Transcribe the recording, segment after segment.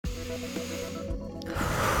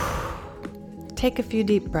Take a few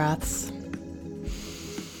deep breaths.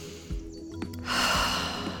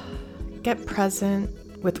 Get present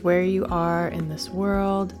with where you are in this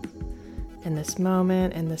world, in this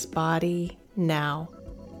moment, in this body, now.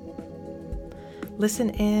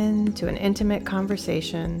 Listen in to an intimate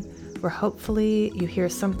conversation where hopefully you hear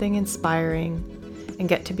something inspiring and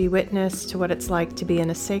get to be witness to what it's like to be in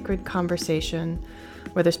a sacred conversation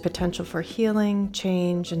where there's potential for healing,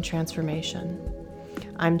 change, and transformation.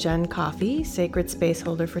 I'm Jen Coffey, Sacred Space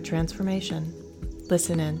Holder for Transformation.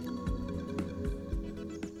 Listen in.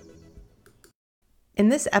 In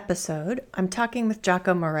this episode, I'm talking with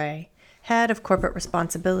Jaco Marais, Head of Corporate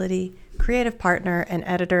Responsibility, Creative Partner, and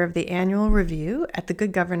Editor of the Annual Review at the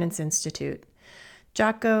Good Governance Institute.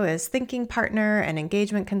 Jaco is thinking partner and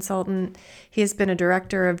engagement consultant. He has been a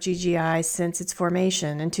director of GGI since its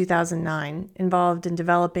formation in 2009, involved in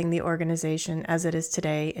developing the organization as it is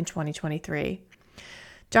today in 2023.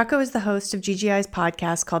 Jaco is the host of GGI's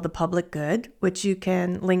podcast called The Public Good, which you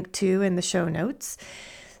can link to in the show notes.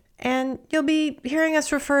 And you'll be hearing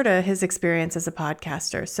us refer to his experience as a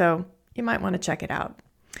podcaster, so you might want to check it out.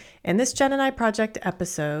 In this Jen and I Project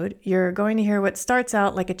episode, you're going to hear what starts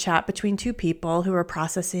out like a chat between two people who are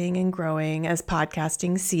processing and growing as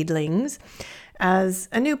podcasting seedlings. As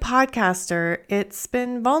a new podcaster, it's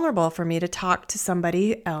been vulnerable for me to talk to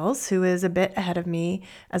somebody else who is a bit ahead of me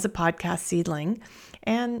as a podcast seedling,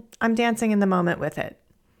 and I'm dancing in the moment with it.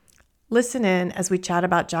 Listen in as we chat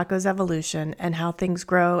about Jaco's evolution and how things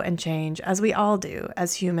grow and change, as we all do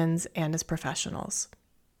as humans and as professionals.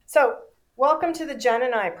 So, welcome to the Jen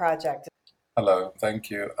and I Project. Hello, thank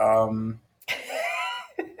you.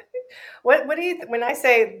 What do you when I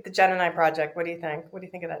say the Jen and I Project? What do you think? What do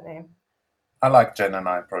you think of that name? I like Jen and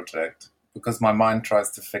I Project because my mind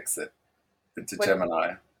tries to fix it into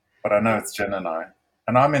Gemini, but I know it's Jen and I,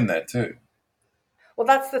 and I'm in there too. Well,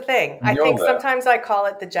 that's the thing. I think sometimes I call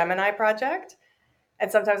it the Gemini Project,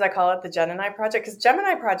 and sometimes I call it the Jen and I Project, because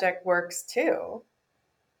Gemini Project works too.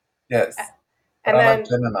 Yes, and I like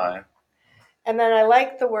Jen and I. And then I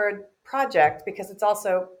like the word project because it's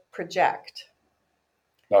also project.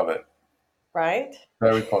 Love it. Right?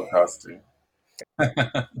 Very podcasty.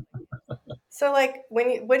 So, like,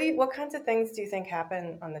 what kinds of things do you think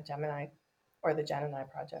happen on the Gemini or the Jen and I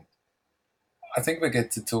Project? I think we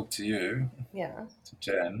get to talk to you, to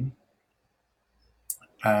Jen,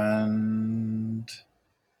 and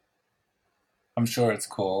I'm sure it's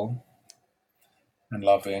cool and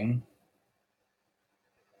loving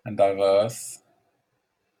and diverse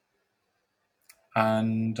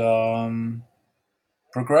and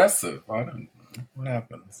progressive. I don't know what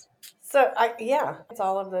happens. So, it's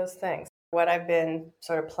all of those things. What I've been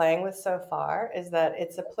sort of playing with so far is that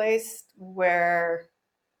it's a place where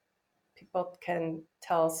people can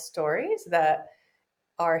tell stories that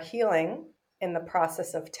are healing in the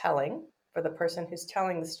process of telling for the person who's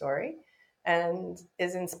telling the story and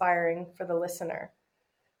is inspiring for the listener.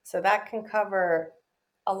 So that can cover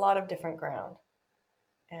a lot of different ground.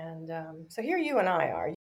 And so here you and I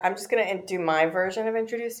are. I'm just going to do my version of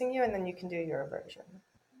introducing you, and then you can do your version.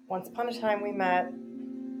 Once upon a time, we met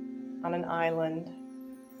on an island,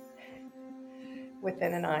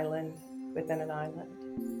 within an island, within an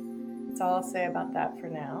island. That's all I'll say about that for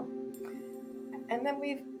now. And then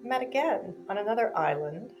we've met again on another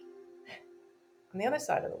island on the other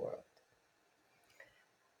side of the world.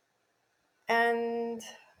 And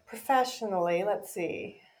professionally, let's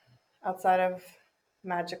see, outside of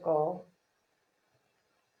magical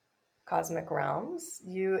cosmic realms,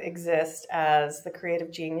 you exist as the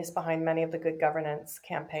creative genius behind many of the good governance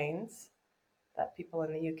campaigns that people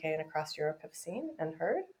in the UK and across Europe have seen and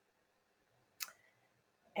heard.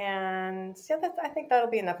 And I think that'll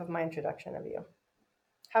be enough of my introduction of you.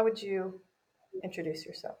 How would you introduce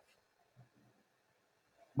yourself?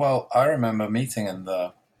 Well, I remember meeting on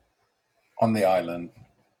the island,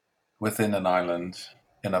 within an island,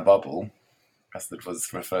 in a bubble, as it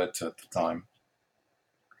was referred to at the time.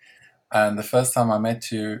 And the first time I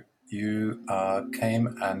met you, you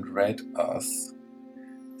came and read us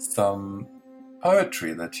some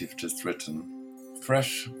poetry that you've just written,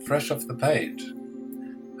 fresh off the page.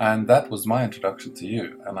 And that was my introduction to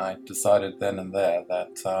you. And I decided then and there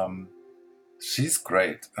that she's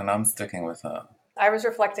great, and I'm sticking with her. I was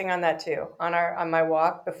reflecting on that too, on my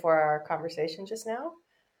walk before our conversation just now.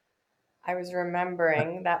 I was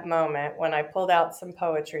remembering that moment when I pulled out some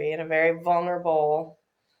poetry in a very vulnerable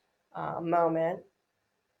moment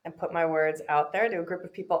and put my words out there to a group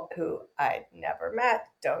of people who I'd never met,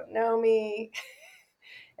 don't know me,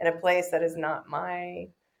 in a place that is not my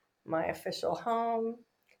official home.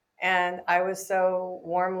 And I was so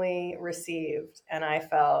warmly received, and I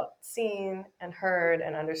felt seen and heard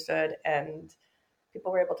and understood, and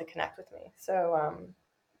people were able to connect with me. So,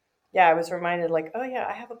 yeah, I was reminded, like, oh yeah,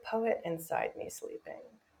 I have a poet inside me sleeping.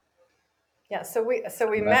 Yeah, so we And that's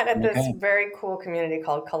met at when you this came. very cool community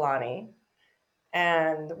called Kalani,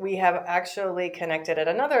 and we have actually connected at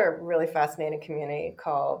another really fascinating community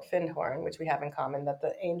called Findhorn, which we have in common that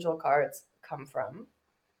the angel cards come from.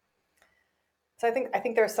 So I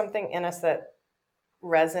think there's something in us that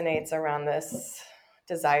resonates around this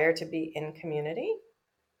desire to be in community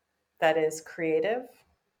that is creative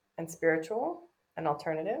and spiritual and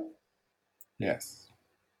alternative. Yes.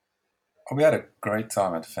 Oh, we had a great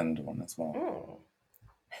time at Findhorn as well.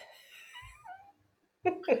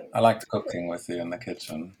 Mm. I liked cooking with you in the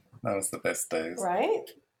kitchen. That was the best days. Right?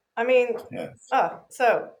 I mean, Yes.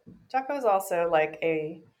 so Jaco is also like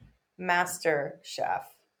a master chef,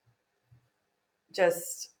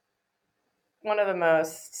 just one of the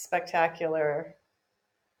most spectacular,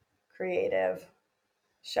 creative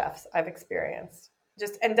chefs I've experienced.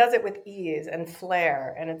 Just and does it with ease and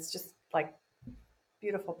flair, and it's just like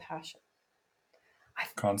beautiful passion. I,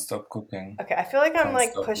 Can't stop cooking. okay, I feel like I'm Can't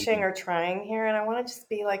like stop pushing eating. or trying here, and I want to just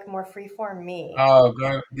be like more freeform me. Oh,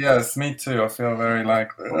 go. Yes, me too. I feel very like,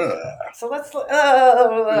 ugh. So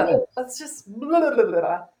Ugh. let's just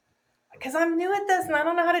because I'm new at this and I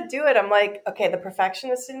don't know how to do it. I'm like, okay, the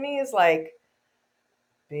perfectionist in me is like,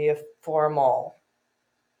 be formal.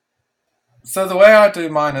 So the way I do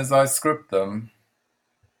mine is I script them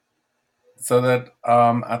so that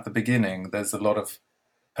at the beginning there's a lot of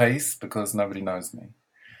pace because nobody knows me,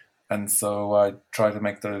 and so I try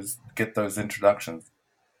to get those introductions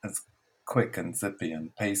as quick and zippy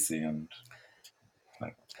and pacey and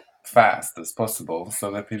like fast as possible, so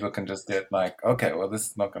that people can just get like, okay, well, this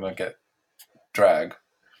is not going to get drag.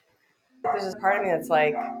 There's this part of me that's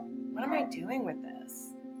like, what am I doing with this?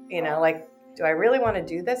 Like, do I really want to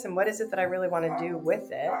do this? And what is it that I really want to do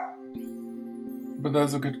with it? But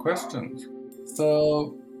those are good questions.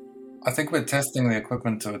 So I think we're testing the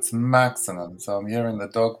equipment to its maximum. So I'm hearing the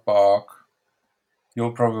dog bark.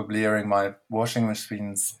 You're probably hearing my washing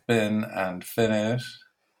machine spin and finish.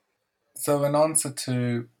 So, in answer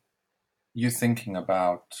to you thinking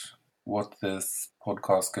about what this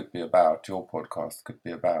podcast could be about, your podcast could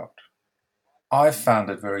be about, I found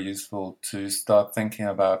it very useful to start thinking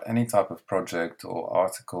about any type of project or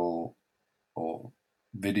article or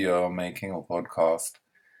video making or podcast,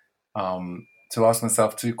 to ask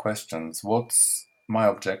myself two questions. What's my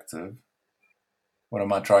objective? What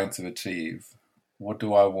am I trying to achieve? What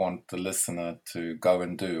do I want the listener to go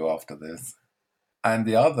and do after this? And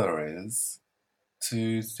the other is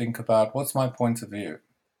to think about what's my point of view?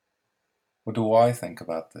 What do I think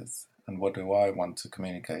about this? And what do I want to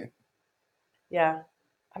communicate? Yeah.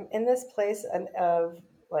 I'm in this place of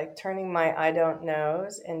like turning my I don't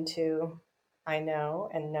knows into I know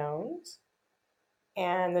and knowns.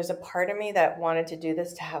 And there's a part of me that wanted to do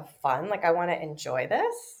this to have fun. Like, I want to enjoy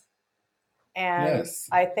this. And Yes,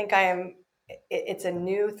 I think it's a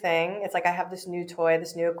new thing. It's like I have this new toy,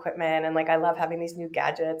 this new equipment, and like I love having these new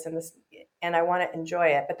gadgets and I want to enjoy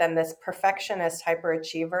it. But then this perfectionist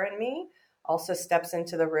hyperachiever in me also steps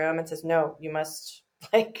into the room and says, no, you must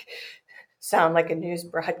like sound like a news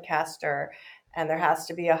broadcaster, and there has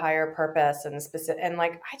to be a higher purpose and specific, and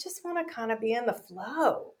like I just want to kind of be in the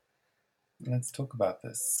flow. let's talk about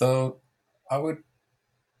this. I would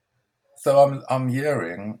I'm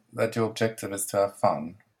hearing that your objective is to have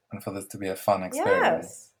fun and for this to be a fun experience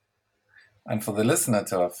Yes. and for the listener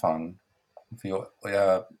to have fun, for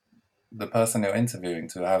the person you're interviewing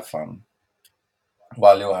to have fun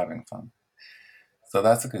while you're having fun. So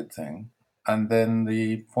that's a good thing. And then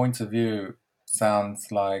the point of view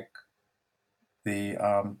sounds like the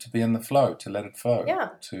to be in the flow, to let it flow, Yeah.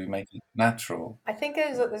 to make it natural. I think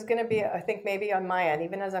there's going to be, I think maybe on my end,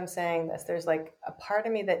 even as I'm saying this, there's like a part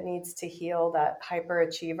of me that needs to heal that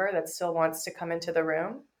hyperachiever that still wants to come into the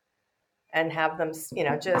room and have them,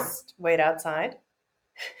 just wait outside.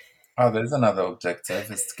 Oh, there's another objective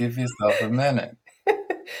is to give yourself a minute.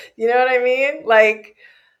 You know what I mean? Like,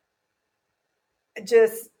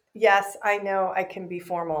 just, yes, I know I can be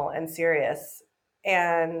formal and serious.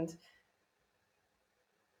 And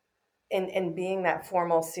in being that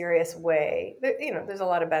formal, serious way, there's a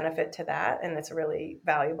lot of benefit to that. And it's really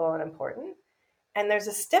valuable and important. And there's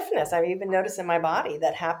a stiffness I've even noticed in my body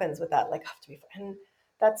that happens with that, like, I have to be, and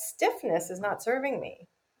that stiffness is not serving me.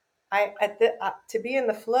 To be in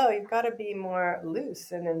the flow, you've got to be more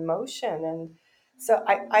loose and in motion. And so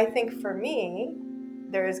I think for me,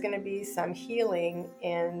 there is going to be some healing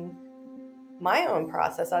in my own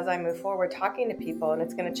process as I move forward talking to people, and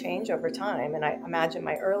it's going to change over time. And I imagine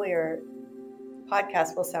my earlier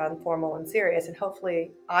podcast will sound formal and serious, and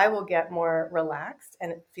hopefully I will get more relaxed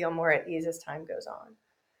and feel more at ease as time goes on.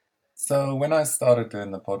 So when I started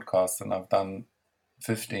doing the podcast, and I've done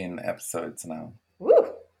 15 episodes now, Woo!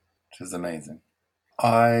 which is amazing.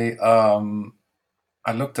 I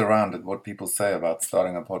looked around at what people say about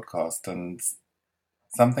starting a podcast, and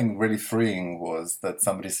something really freeing was that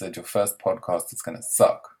somebody said your first podcast is going to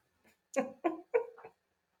suck.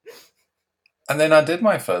 And then I did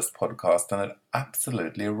my first podcast, and it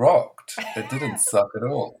absolutely rocked. It didn't suck at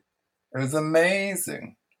all. It was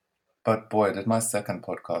amazing. But boy, did my second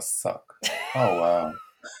podcast suck. Oh, wow.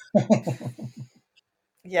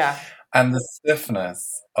 Yeah. And the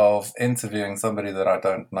stiffness of interviewing somebody that I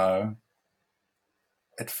don't know,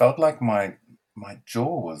 it felt like my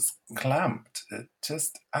jaw was clamped. It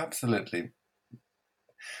just absolutely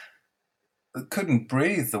couldn't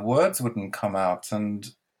breathe. The words wouldn't come out.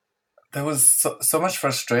 And there was so much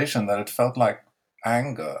frustration that it felt like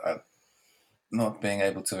anger at not being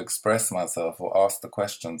able to express myself or ask the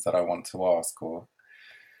questions that I want to ask or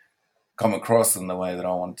come across in the way that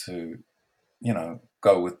I want to,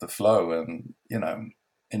 go with the flow and,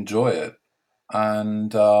 enjoy it.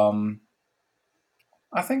 And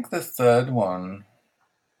I think the third one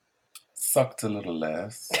sucked a little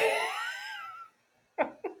less.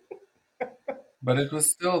 But it was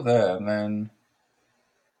still there. And then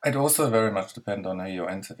it also very much depends on who you're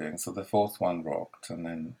interviewing. So the fourth one rocked. And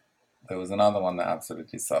then there was another one that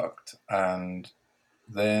absolutely sucked. And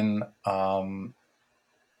then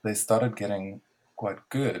they started getting quite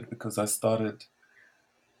good because I started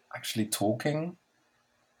actually talking,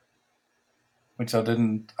 which I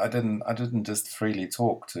didn't just freely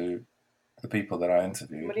talk to the people that I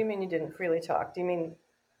interviewed. What do you mean you didn't freely talk? Do you mean?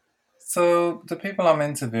 So the people I'm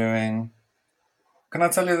interviewing, can I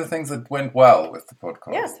tell you the things that went well with the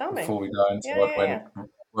podcast? Yeah, tell me. Before we go into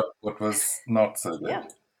what was not so good. Yeah.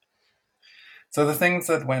 So the things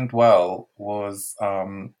that went well was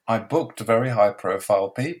I booked very high profile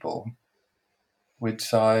people,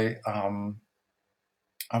 which I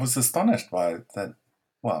was astonished by that.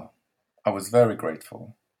 Well, I was very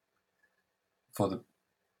grateful for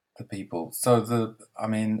the people. So the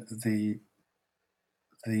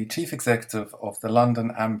chief executive of the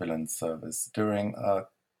London Ambulance Service during a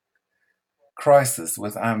crisis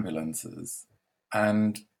with ambulances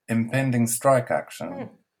and impending strike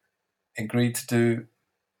action agreed to do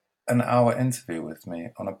an hour interview with me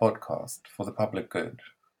on a podcast for the public good.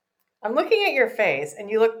 I'm looking at your face and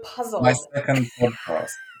you look puzzled. My second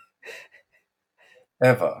podcast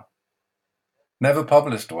ever. Never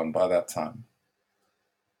published one by that time.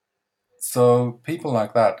 So people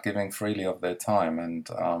like that giving freely of their time and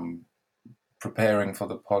preparing for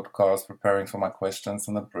the podcast, preparing for my questions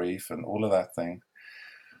and the brief and all of that thing.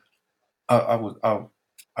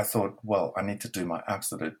 I thought, well, I need to do my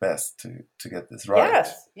absolute best to get this right.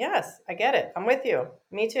 Yes, I get it. I'm with you.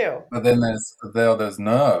 Me too. But then there are those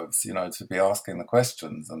nerves, to be asking the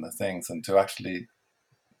questions and the things and to actually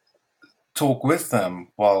talk with them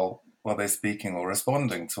while they're speaking or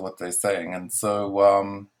responding to what they're saying. And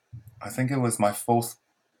so I think it was my fourth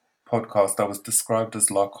podcast. I was described as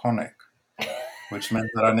laconic, which meant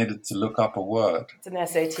that I needed to look up a word. It's an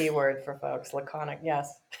SAT word for folks. Laconic,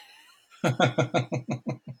 yes.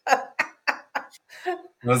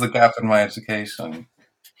 There was a gap in my education.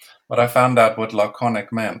 But I found out what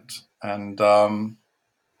laconic meant. And I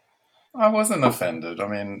wasn't offended. I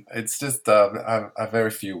mean, it's just a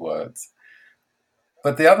very few words.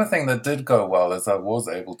 But the other thing that did go well is I was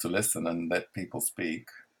able to listen and let people speak.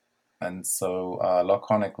 And so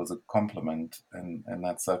laconic was a compliment in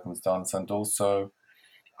that circumstance. And also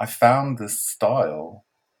I found this style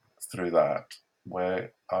through that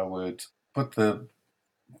where I would put the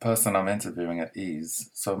person I'm interviewing at ease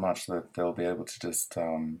so much that they'll be able to just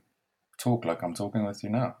talk like I'm talking with you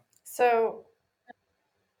now. So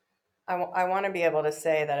I want to be able to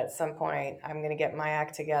say that at some point I'm going to get my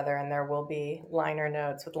act together and there will be liner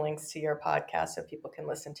notes with links to your podcast so people can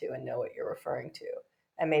listen to and know what you're referring to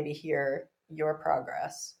and maybe hear your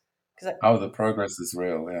progress. The progress is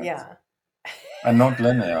real, yes. Yeah. And not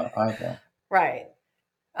linear either. Right.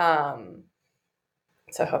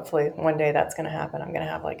 So hopefully one day that's going to happen. I'm going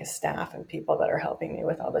to have like a staff and people that are helping me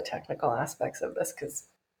with all the technical aspects of this because,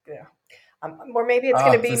 or maybe it's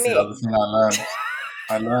going to be me. The other thing I learned.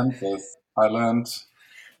 I learned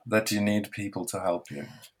that you need people to help you.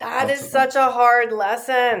 That is such a hard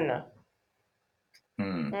lesson.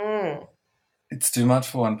 It's too much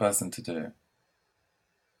for one person to do.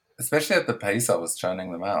 especially at the pace I was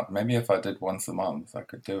churning them out. Maybe if I did once a month, I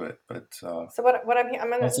could do it. But So what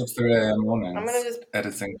I'm lots of 3 a.m. I'm gonna mornings just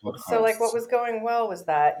editing so like what podcasts. was going well was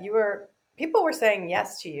that people were saying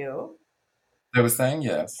yes to you, They were saying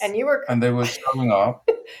yes, and you were and they were showing up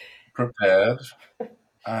prepared,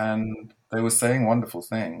 and they were saying wonderful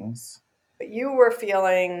things. but you were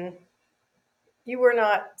feeling you were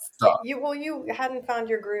not Stuff. you hadn't found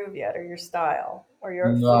your groove yet or your style or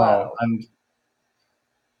your No, flow.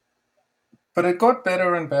 but it got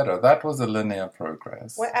better and better. That was a linear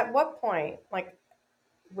progress. At what point, like,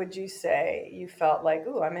 would you say you felt like,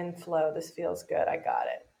 ooh, I'm in flow, this feels good, I got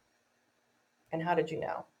it? And how did you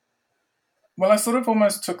know? Well, I sort of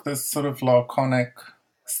almost took this sort of laconic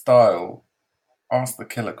style, ask the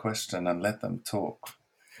killer question and let them talk.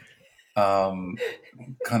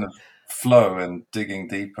 Kind of flow and digging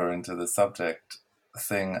deeper into the subject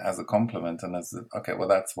thing as a compliment and okay, well,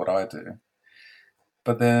 that's what I do.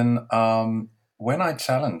 But then when I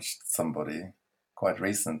challenged somebody quite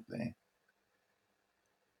recently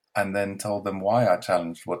and then told them why I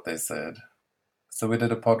challenged what they said. So we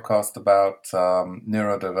did a podcast about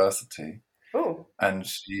neurodiversity. Ooh. And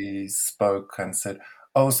she spoke and said,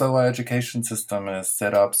 oh, so our education system is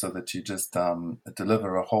set up so that you just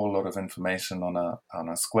deliver a whole lot of information on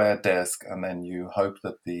a square desk, and then you hope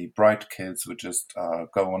that the bright kids would just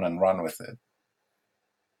go on and run with it.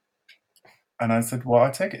 And I said, well,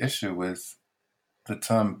 I take issue with the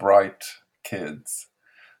term bright kids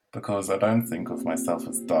because I don't think of myself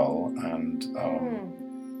as dull, and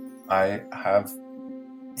I have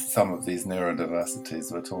some of these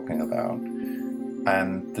neurodiversities we're talking about.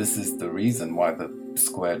 And this is the reason why the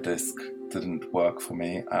square disc didn't work for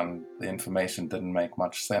me and the information didn't make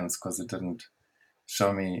much sense because it didn't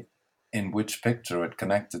show me in which picture it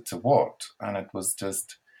connected to what. And it was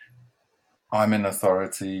just, I'm in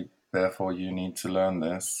authority, therefore you need to learn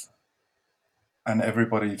this. And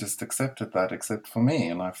everybody just accepted that except for me.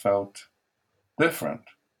 And I felt different.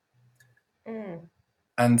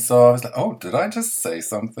 And so I was like, oh, did I just say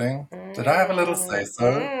something? Did I have a little say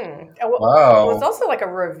so? Well, it was Wow. also like a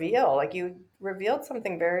reveal. Like you revealed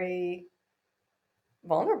something very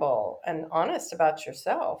vulnerable and honest about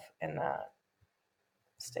yourself in that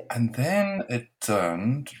statement. And then it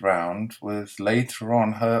turned round with later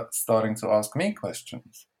on her starting to ask me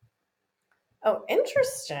questions. Oh,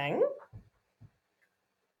 interesting.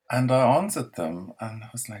 And I answered them and I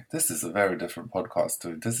was like, this is a very different podcast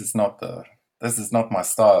too. This is not my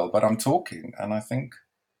style, but I'm talking and I think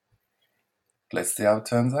let's see how it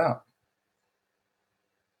turns out.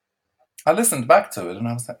 I listened back to it and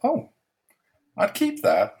I was like, oh, I'd keep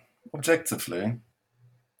that objectively.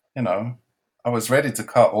 You know, I was ready to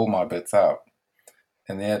cut all my bits out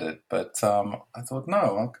in the edit, but I thought,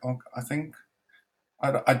 no, I think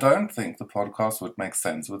I don't think the podcast would make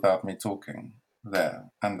sense without me talking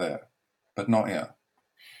there and there, but not here.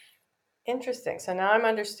 Interesting. So now I'm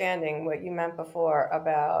understanding what you meant before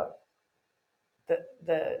about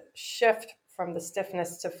the shift from the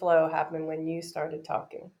stiffness to flow happened when you started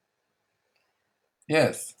talking.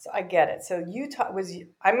 Yes. So I get it. So you talk was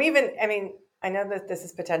I'm even. I mean, I know that this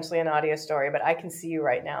is potentially an audio story, but I can see you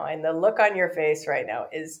right now, and the look on your face right now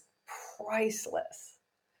is priceless.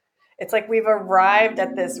 It's like we've arrived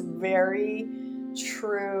at this very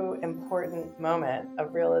true, important moment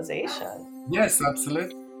of realization. Yes,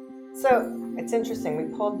 absolutely. So it's interesting.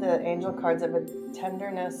 We pulled the angel cards of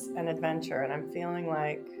tenderness and adventure, and I'm feeling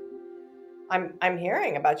like I'm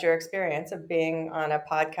hearing about your experience of being on a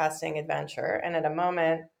podcasting adventure, and at a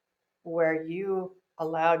moment where you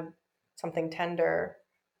allowed something tender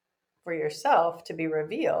for yourself to be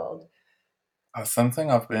revealed.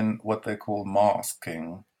 Something I've been what they call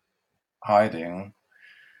masking, hiding,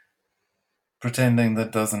 pretending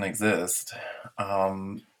that doesn't exist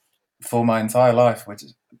for my entire life, which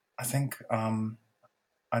I think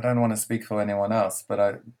I don't want to speak for anyone else,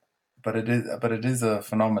 but it is a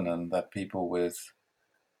phenomenon that people with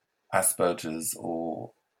Asperger's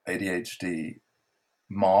or ADHD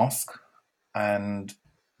mask. And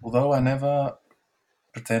although I never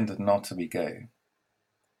pretended not to be gay,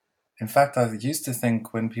 in fact, I used to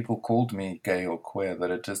think when people called me gay or queer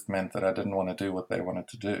that it just meant that I didn't want to do what they wanted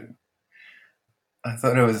to do. I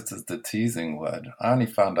thought it was just a teasing word. I only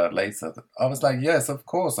found out later that I was like, yes, of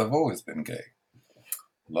course, I've always been gay.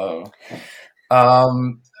 Hello.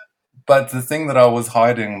 But the thing that I was from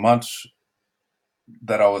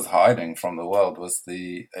the world was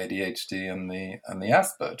the ADHD and the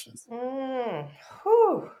Asperger's.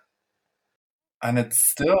 And it's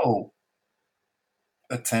still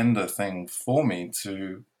a tender thing for me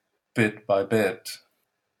to bit by bit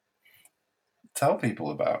tell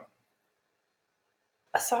people about.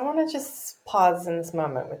 So I want to just pause in this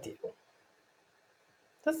moment with you.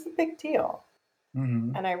 This is a big deal.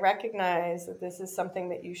 Mm-hmm. And I recognize that this is something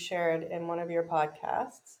that you shared in one of your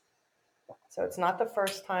podcasts. So it's not the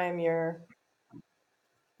first time you're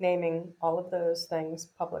naming all of those things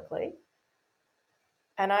publicly.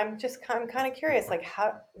 And I'm kind of curious, like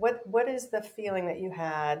what is the feeling that you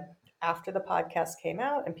had after the podcast came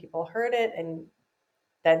out and people heard it and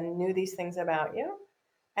then knew these things about you?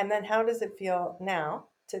 And then how does it feel now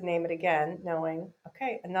to name it again, knowing,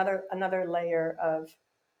 okay, another layer of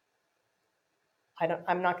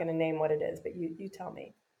I'm not going to name what it is, but you tell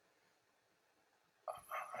me.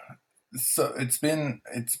 So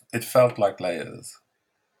it felt like layers.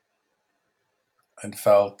 It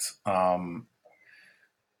felt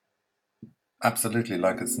absolutely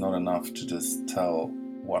like it's not enough to just tell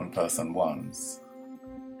one person once.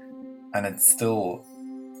 And it's still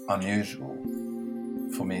unusual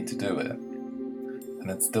for me to do it.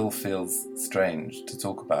 And it still feels strange to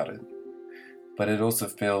talk about it. But it also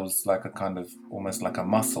feels like a kind of almost like a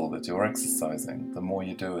muscle that you're exercising. The more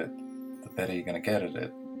you do it, the better you're going to get at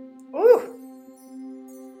it.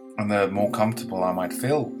 Ooh! And the more comfortable I might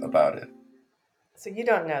feel about it. So you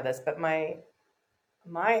don't know this, but my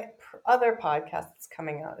other podcast that's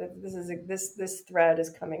coming out. This thread is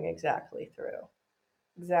coming exactly through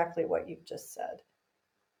exactly what you've just said,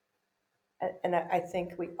 and I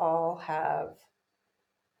think we all have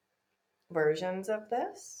versions of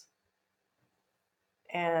this,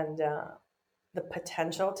 and the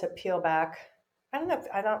potential to peel back. I don't know.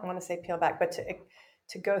 I don't want to say peel back, but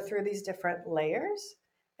to go through these different layers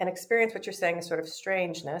and experience what you're saying is sort of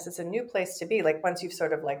strangeness. It's a new place to be. Like once you've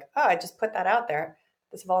sort of like, oh, I just put that out there,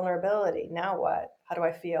 this vulnerability. Now what? How do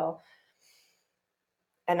I feel?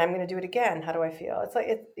 And I'm going to do it again. How do I feel? It's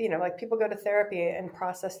like like people go to therapy and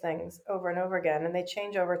process things over and over again, and they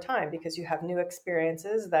change over time because you have new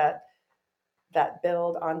experiences that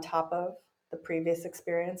build on top of the previous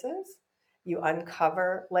experiences. You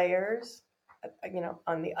uncover layers,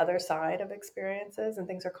 on the other side of experiences, and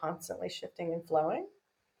things are constantly shifting and flowing.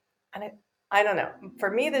 And I don't know. For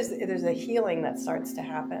me, there's a healing that starts to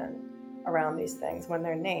happen around these things when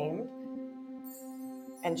they're named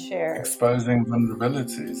and shared. Exposing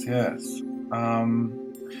vulnerabilities, yes.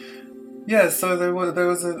 Yeah, so there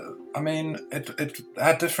was it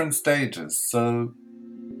had different stages. So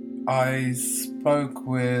I spoke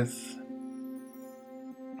with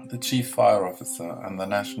the chief fire officer and the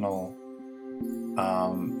national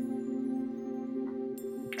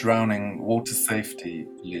drowning water safety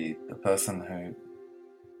lead, the person who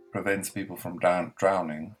prevents people from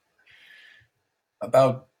drowning,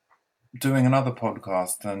 about doing another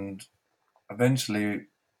podcast, and eventually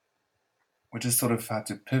we just sort of had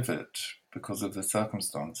to pivot because of the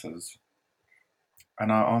circumstances.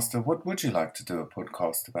 And I asked her, "What would you like to do a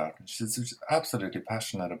podcast about?" And she's absolutely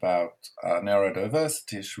passionate about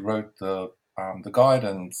neurodiversity. She wrote the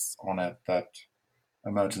guidance on it that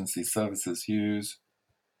emergency services use,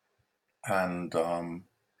 and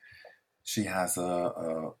she has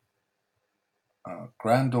a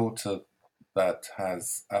granddaughter that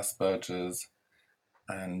has Asperger's,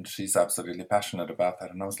 and she's absolutely passionate about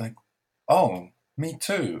that. And I was like, "Oh, me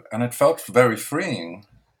too!" And it felt very freeing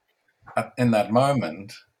in that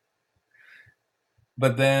moment.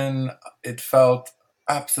 But then it felt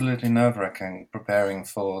absolutely nerve-wracking preparing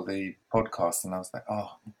for the podcast, and I was like,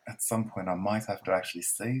 "Oh, at some point I might have to actually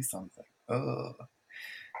say something." Ugh.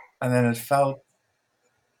 And then it felt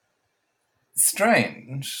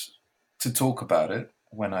strange to talk about it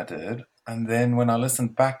when I did, and then when I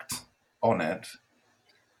listened back on it,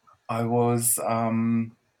 I was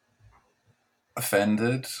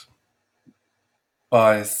offended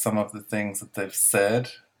by some of the things that they've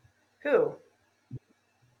said. Who?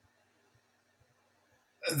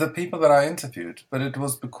 The people that I interviewed, but it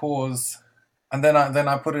was because, and then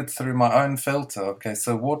I put it through my own filter. Okay,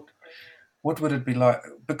 so what would it be like?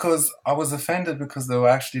 Because I was offended because they were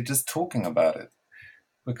actually just talking about it.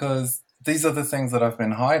 Because these are the things that I've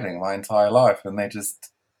been hiding my entire life, and they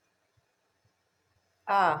just,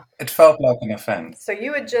 Ah, it felt like an offense. so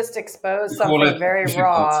you had just exposed To call something it very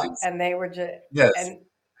raw, difficulties. and they were just Yes. and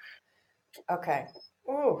okay.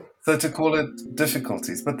 Ooh. So to call it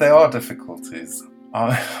difficulties, but they are difficulties.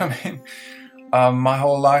 I mean, my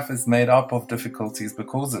whole life is made up of difficulties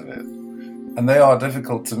because of it. And they are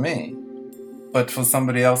difficult to me. But for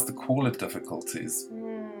somebody else to call it difficulties,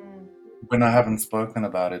 Mm, when I haven't spoken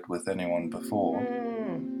about it with anyone before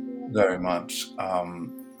mm. very much,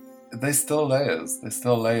 there's still layers. There's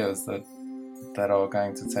still layers that are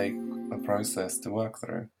going to take a process to work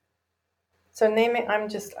through. So naming,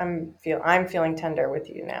 I'm feeling tender with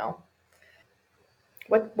you now.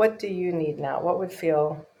 What do you need now? What would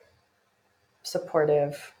feel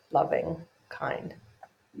supportive, loving, kind?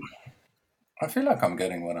 I feel like I'm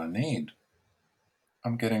getting what I need.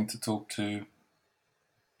 I'm getting to talk to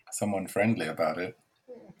someone friendly about it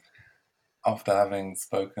after having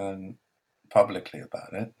spoken publicly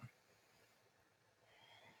about it.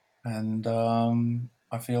 And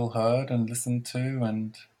I feel heard and listened to,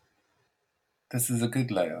 and this is a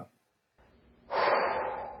good layer.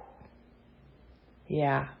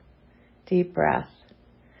 Yeah. Deep breath.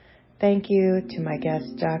 Thank you to my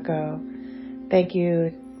guest, Jaco. Thank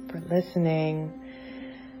you for listening.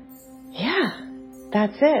 Yeah,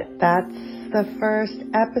 that's it. That's the first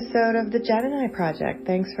episode of the Gemini Project.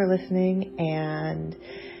 Thanks for listening, and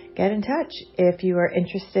get in touch if you are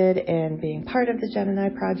interested in being part of the Gemini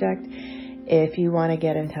Project. If you want to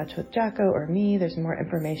get in touch with Jaco or me, there's more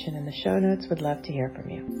information in the show notes. Would love to hear from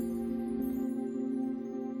you.